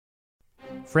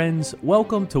Friends,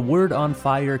 welcome to Word on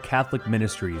Fire Catholic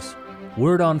Ministries.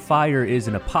 Word on Fire is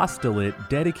an apostolate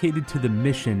dedicated to the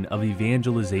mission of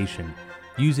evangelization,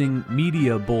 using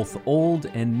media both old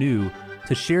and new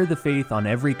to share the faith on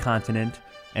every continent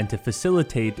and to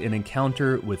facilitate an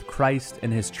encounter with Christ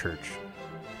and His Church.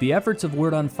 The efforts of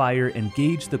Word on Fire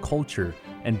engage the culture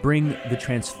and bring the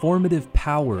transformative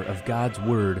power of God's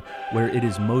Word where it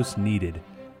is most needed.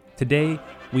 Today,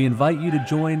 we invite you to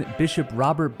join Bishop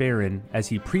Robert Barron as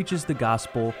he preaches the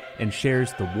gospel and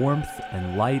shares the warmth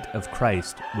and light of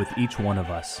Christ with each one of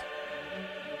us.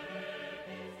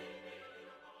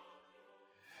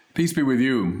 Peace be with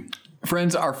you.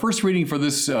 Friends, our first reading for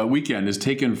this weekend is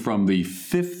taken from the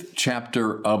 5th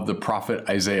chapter of the prophet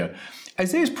Isaiah.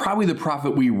 Isaiah is probably the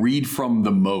prophet we read from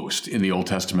the most in the Old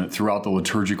Testament throughout the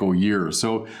liturgical year.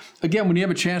 So again, when you have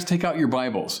a chance, take out your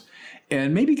Bibles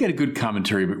and maybe get a good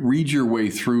commentary, but read your way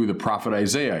through the prophet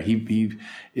Isaiah. He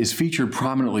is featured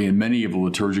prominently in many of the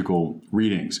liturgical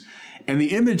readings. And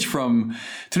the image from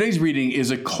today's reading is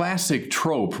a classic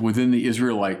trope within the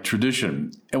Israelite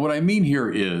tradition. And what I mean here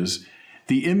is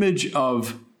the image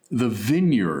of the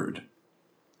vineyard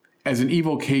as an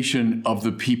evocation of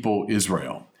the people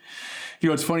Israel. You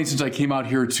know, it's funny, since I came out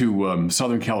here to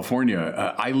Southern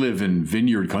California, I live in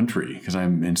vineyard country because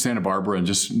I'm in Santa Barbara, and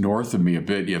just north of me a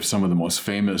bit, you have some of the most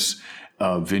famous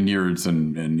vineyards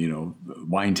and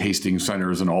wine tasting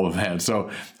centers and all of that.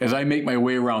 So as I make my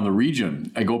way around the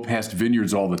region, I go past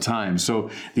vineyards all the time.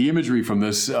 So the imagery from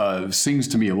this sings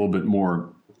to me a little bit more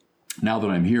now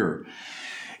that I'm here.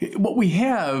 What we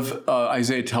have,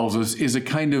 Isaiah tells us, is a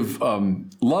kind of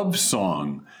love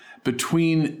song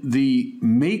between the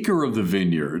maker of the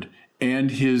vineyard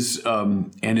and his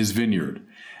vineyard.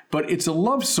 But it's a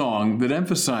love song that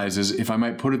emphasizes, if I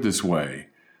might put it this way,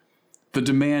 the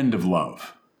demand of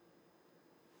love.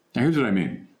 Now here's what I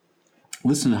mean.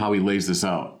 Listen to how he lays this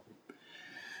out.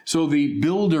 So the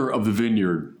builder of the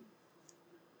vineyard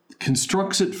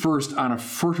constructs it first on a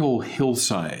fertile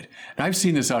hillside. And I've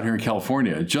seen this out here in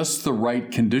California, just the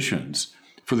right conditions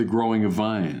for the growing of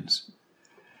vines.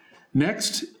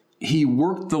 Next, he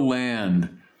worked the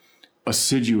land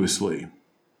assiduously.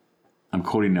 I'm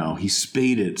quoting now. He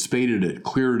spaded it,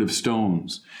 cleared it of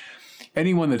stones.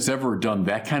 Anyone that's ever done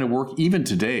that kind of work, even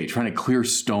today, trying to clear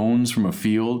stones from a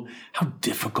field, how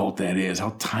difficult that is,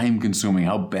 how time-consuming,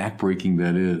 how backbreaking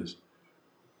that is.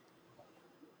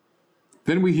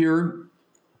 Then we hear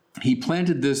he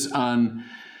planted this on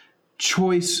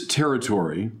choice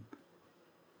territory,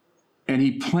 and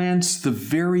he plants the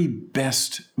very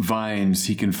best vines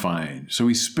he can find. So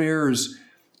he spares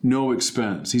no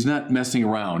expense. He's not messing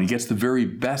around. He gets the very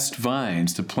best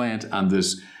vines to plant on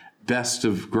this best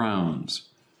of grounds.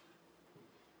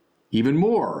 Even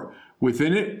more,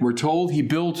 within it, we're told he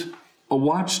built a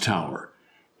watchtower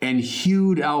and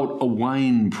hewed out a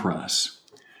wine press.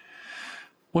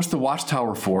 What's the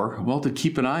watchtower for? Well, to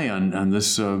keep an eye on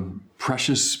this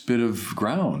precious bit of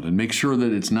ground and make sure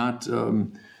that it's not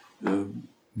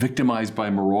victimized by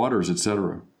marauders,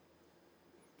 etc.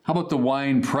 How about the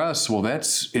wine press? Well,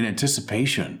 that's in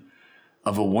anticipation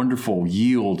of a wonderful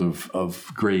yield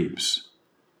of grapes.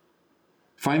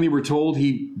 Finally, we're told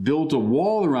he built a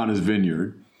wall around his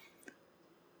vineyard,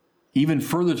 even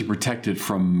further to protect it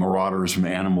from marauders, from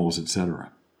animals,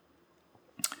 etc.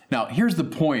 Now, here's the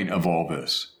point of all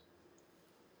this.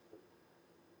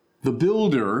 The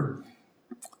builder,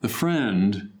 the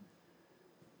friend,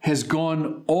 has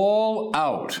gone all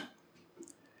out.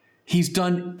 He's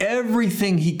done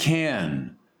everything he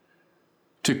can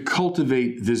to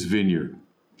cultivate this vineyard.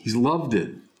 He's loved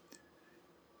it,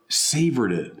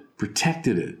 savored it,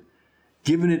 protected it,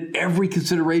 given it every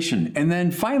consideration, and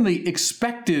then finally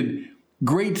expected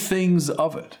great things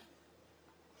of it.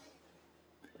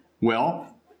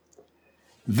 Well,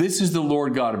 this is the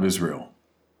Lord God of Israel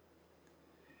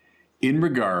in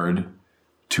regard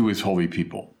to his holy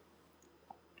people.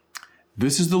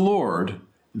 This is the Lord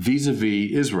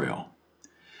vis-a-vis Israel.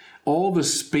 All the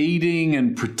spading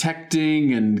and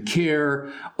protecting and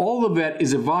care, all of that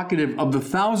is evocative of the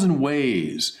 1,000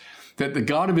 ways that the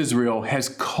God of Israel has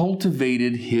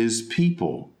cultivated his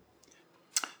people.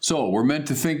 So we're meant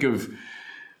to think of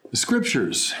the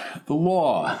scriptures, the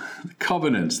law, the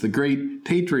covenants, the great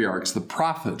patriarchs, the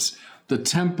prophets, the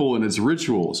temple and its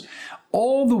rituals,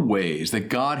 all the ways that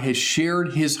God has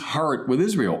shared his heart with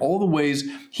Israel, all the ways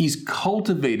he's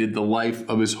cultivated the life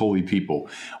of his holy people.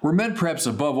 We're meant perhaps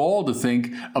above all to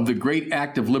think of the great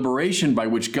act of liberation by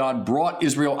which God brought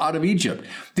Israel out of Egypt.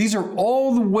 These are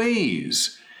all the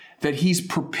ways that he's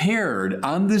prepared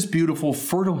on this beautiful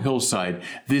fertile hillside,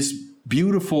 this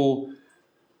beautiful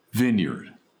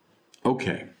vineyard.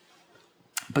 Okay,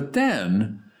 But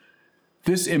then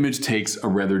this image takes a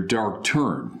rather dark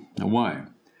turn. Now, why?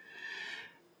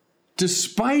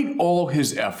 Despite all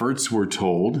his efforts, we're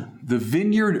told, the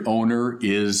vineyard owner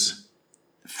is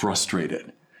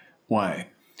frustrated. Why?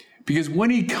 Because when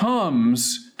he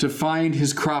comes to find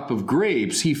his crop of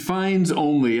grapes, he finds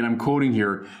only, and I'm quoting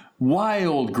here,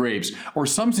 wild grapes. Or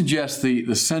some suggest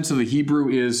the sense of the Hebrew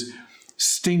is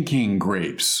stinking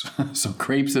grapes. So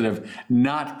grapes that have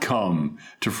not come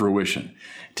to fruition.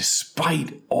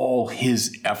 Despite all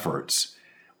his efforts,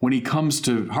 when he comes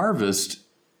to harvest,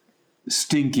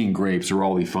 stinking grapes are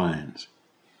all he finds.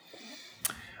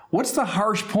 What's the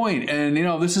harsh point? And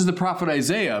this is the prophet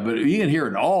Isaiah, but you can hear it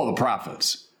in all the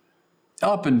prophets,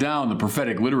 up and down the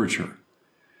prophetic literature.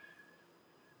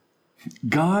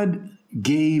 God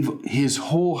gave his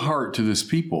whole heart to this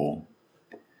people,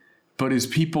 but his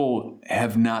people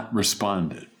have not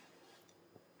responded.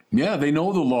 Yeah, they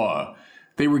know the law.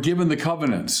 They were given the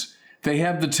covenants. They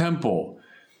have the temple.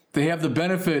 They have the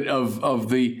benefit of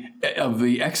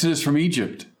the exodus from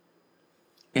Egypt.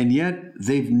 And yet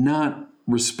they've not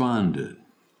responded.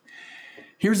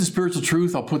 Here's the spiritual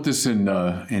truth. I'll put this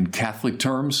in Catholic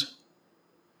terms.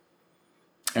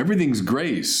 Everything's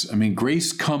grace. I mean,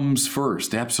 grace comes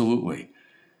first, absolutely.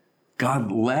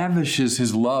 God lavishes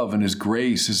his love and his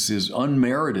grace, his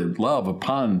unmerited love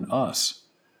upon us.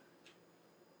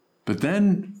 But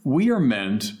then we are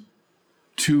meant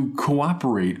to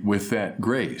cooperate with that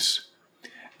grace.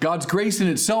 God's grace in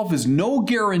itself is no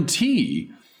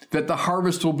guarantee that the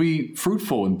harvest will be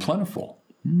fruitful and plentiful.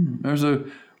 There's a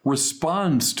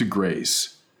response to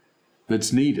grace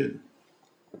that's needed.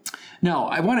 Now,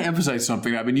 I want to emphasize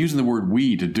something. I've been using the word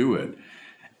we to do it.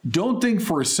 Don't think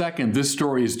for a second this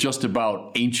story is just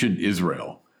about ancient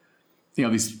Israel.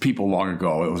 These people long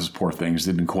ago, those poor things,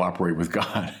 didn't cooperate with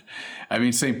God. I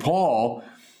mean, St. Paul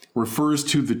refers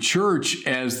to the church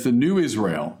as the new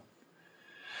Israel.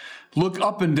 Look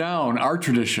up and down our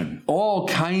tradition. All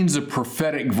kinds of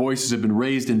prophetic voices have been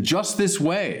raised in just this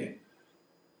way.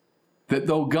 That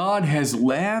though God has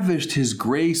lavished his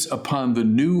grace upon the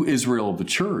new Israel of the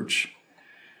church,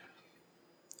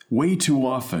 way too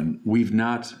often we've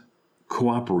not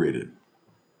cooperated.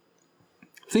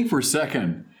 Think for a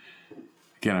second,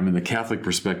 again, I'm in the Catholic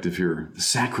perspective here, the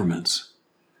sacraments,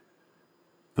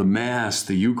 the Mass,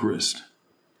 the Eucharist,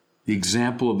 the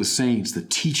example of the saints, the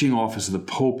teaching office of the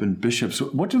Pope and bishops.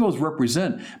 What do those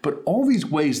represent? But all these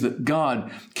ways that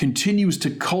God continues to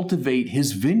cultivate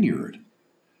his vineyard.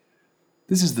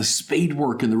 This is the spade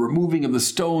work and the removing of the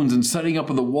stones and setting up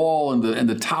of the wall and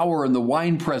the tower and the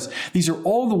winepress. These are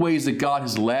all the ways that God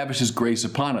has lavished his grace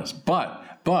upon us.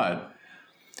 But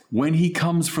when he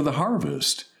comes for the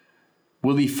harvest,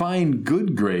 will he find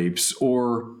good grapes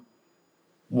or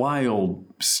wild,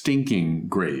 stinking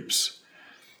grapes?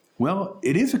 Well,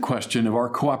 it is a question of our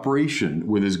cooperation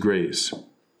with his grace.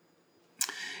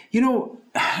 Again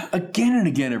and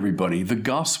again, everybody, the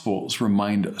Gospels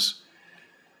remind us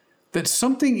that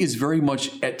something is very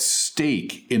much at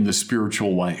stake in the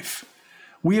spiritual life.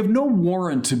 We have no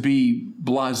warrant to be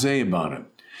blasé about it.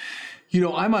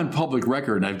 I'm on public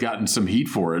record, and I've gotten some heat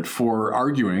for it, for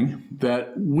arguing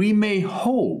that we may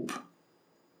hope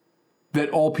that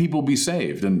all people be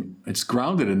saved. And it's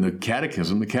grounded in the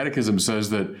Catechism. The Catechism says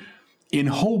that in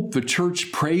hope, the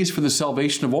church prays for the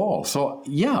salvation of all. So,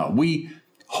 yeah, we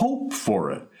hope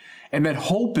for it. And that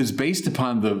hope is based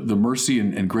upon the mercy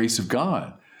and grace of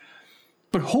God.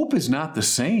 But hope is not the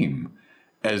same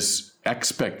as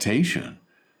expectation.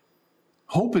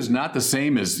 Hope is not the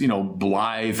same as,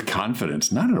 blithe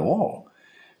confidence. Not at all.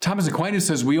 Thomas Aquinas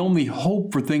says we only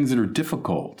hope for things that are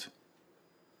difficult.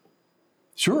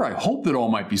 Sure, I hope that all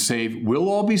might be saved. Will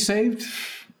all be saved?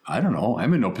 I don't know.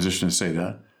 I'm in no position to say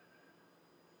that.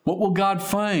 What will God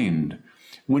find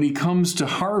when he comes to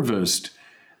harvest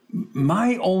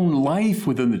my own life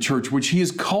within the church, which he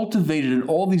has cultivated in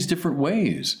all these different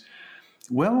ways?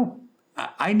 Well,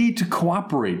 I need to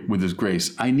cooperate with his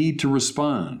grace. I need to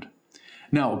respond.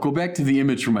 Now, go back to the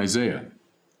image from Isaiah.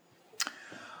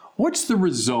 What's the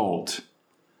result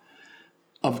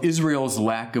of Israel's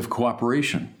lack of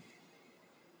cooperation?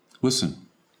 Listen,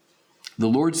 the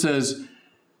Lord says,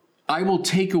 I will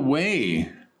take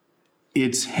away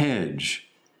its hedge,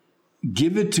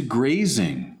 give it to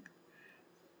grazing,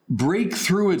 break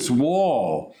through its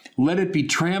wall, let it be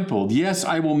trampled. Yes,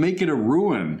 I will make it a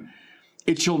ruin.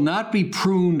 It shall not be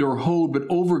pruned or hoed, but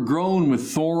overgrown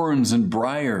with thorns and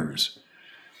briars.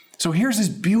 So here's this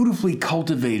beautifully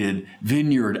cultivated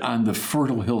vineyard on the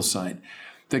fertile hillside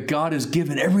that God has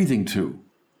given everything to.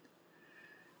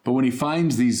 But when he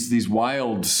finds these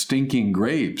wild, stinking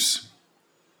grapes,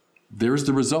 there's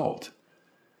the result.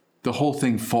 the whole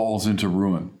thing falls into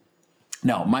ruin.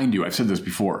 Now, mind you, I've said this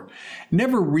before.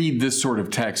 Never read this sort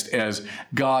of text as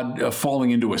God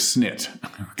falling into a snit.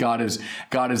 God is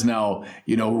now,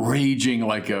 raging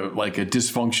like a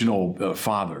dysfunctional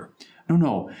father.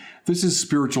 No. This is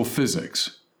spiritual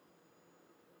physics.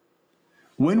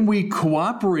 When we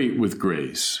cooperate with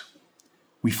grace,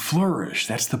 we flourish.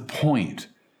 That's the point.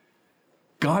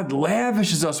 God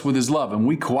lavishes us with his love, and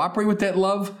we cooperate with that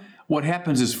love. What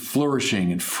happens is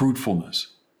flourishing and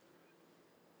fruitfulness.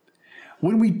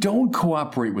 When we don't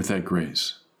cooperate with that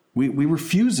grace, we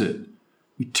refuse it.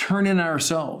 We turn in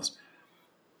ourselves.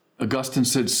 Augustine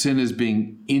said sin is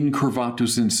being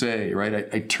incurvatus in se,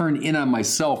 right? I turn in on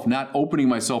myself, not opening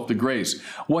myself to grace.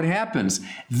 What happens?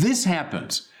 This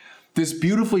happens. This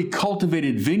beautifully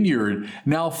cultivated vineyard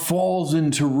now falls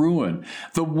into ruin.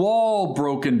 The wall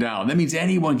broken down. That means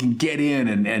anyone can get in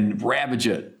and ravage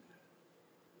it.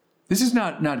 This is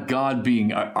not God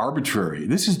being arbitrary.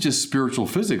 This is just spiritual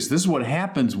physics. This is what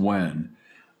happens when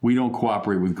we don't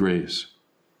cooperate with grace.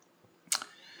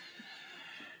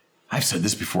 I've said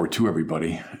this before too,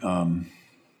 everybody.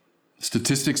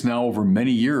 Statistics now over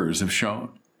many years have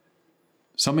shown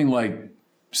something like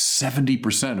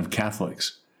 70% of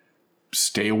Catholics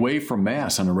stay away from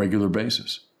Mass on a regular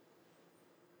basis.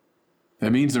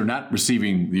 That means they're not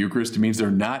receiving the Eucharist. It means they're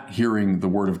not hearing the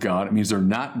Word of God. It means they're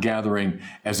not gathering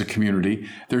as a community.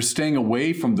 They're staying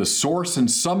away from the source and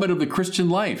summit of the Christian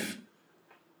life.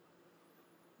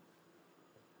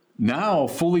 Now,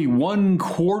 fully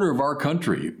 1/4 of our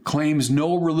country claims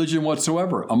no religion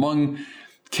whatsoever. Among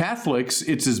Catholics,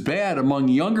 it's as bad. Among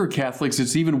younger Catholics,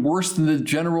 it's even worse than the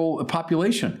general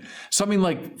population. Something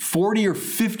like 40 or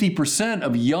 50%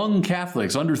 of young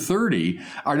Catholics under 30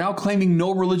 are now claiming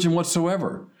no religion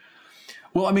whatsoever.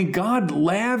 Well, God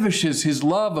lavishes his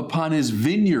love upon his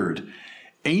vineyard,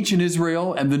 ancient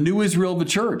Israel and the new Israel of the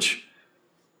church.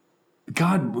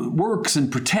 God works and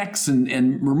protects and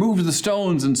removes the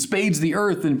stones and spades the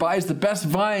earth and buys the best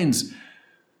vines.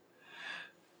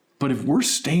 But if we're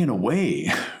staying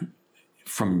away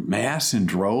from Mass in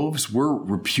droves, we're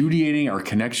repudiating our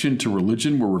connection to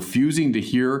religion, we're refusing to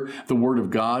hear the Word of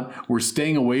God, we're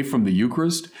staying away from the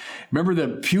Eucharist. Remember the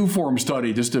Pew Forum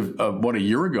study just a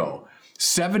year ago?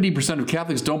 70% of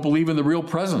Catholics don't believe in the real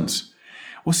presence.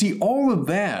 Well, see, all of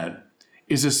that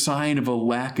is a sign of a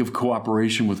lack of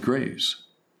cooperation with grace.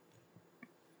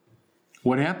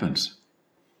 What happens?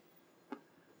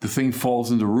 The thing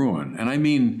falls into ruin. And I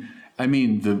mean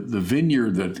the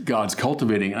vineyard that God's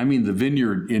cultivating, the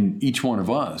vineyard in each one of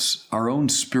us, our own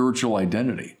spiritual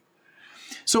identity.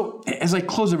 So as I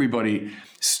close, everybody,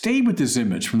 stay with this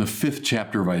image from the 5th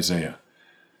chapter of Isaiah,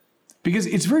 because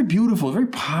it's very beautiful, very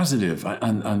positive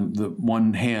on the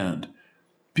one hand.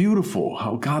 Beautiful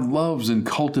how God loves and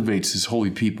cultivates his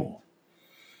holy people.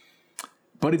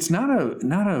 But it's not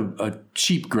a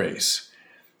cheap grace.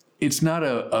 It's not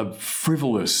a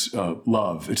frivolous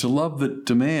love. It's a love that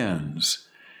demands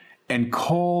and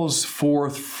calls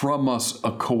forth from us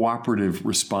a cooperative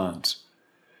response.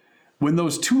 When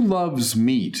those two loves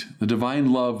meet, the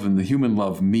divine love and the human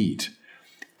love meet,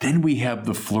 then we have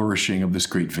the flourishing of this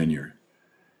great vineyard.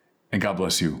 And God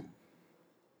bless you.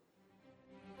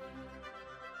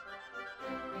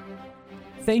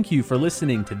 Thank you for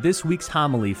listening to this week's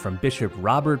homily from Bishop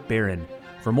Robert Barron.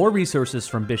 For more resources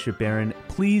from Bishop Barron,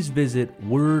 please visit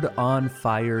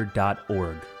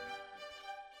wordonfire.org.